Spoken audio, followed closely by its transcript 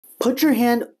Put your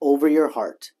hand over your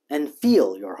heart and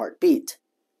feel your heartbeat.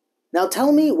 Now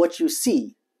tell me what you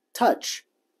see, touch,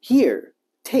 hear,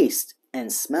 taste,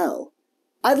 and smell.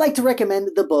 I'd like to recommend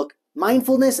the book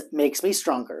Mindfulness Makes Me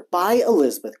Stronger by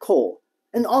Elizabeth Cole,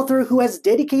 an author who has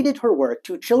dedicated her work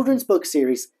to children's book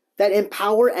series that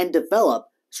empower and develop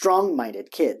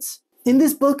strong-minded kids. In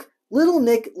this book, little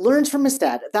Nick learns from his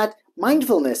dad that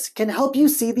mindfulness can help you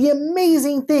see the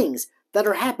amazing things that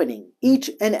are happening each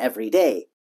and every day.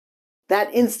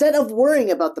 That instead of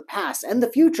worrying about the past and the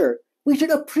future, we should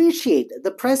appreciate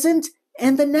the present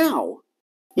and the now.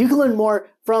 You can learn more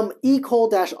from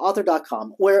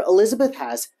ecole-author.com, where Elizabeth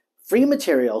has free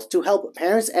materials to help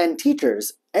parents and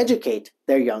teachers educate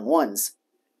their young ones.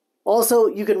 Also,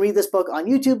 you can read this book on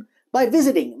YouTube by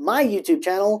visiting my YouTube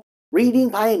channel, Reading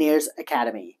Pioneers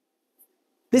Academy.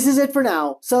 This is it for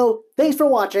now, so thanks for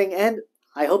watching, and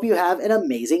I hope you have an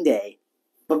amazing day.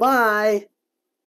 Bye-bye!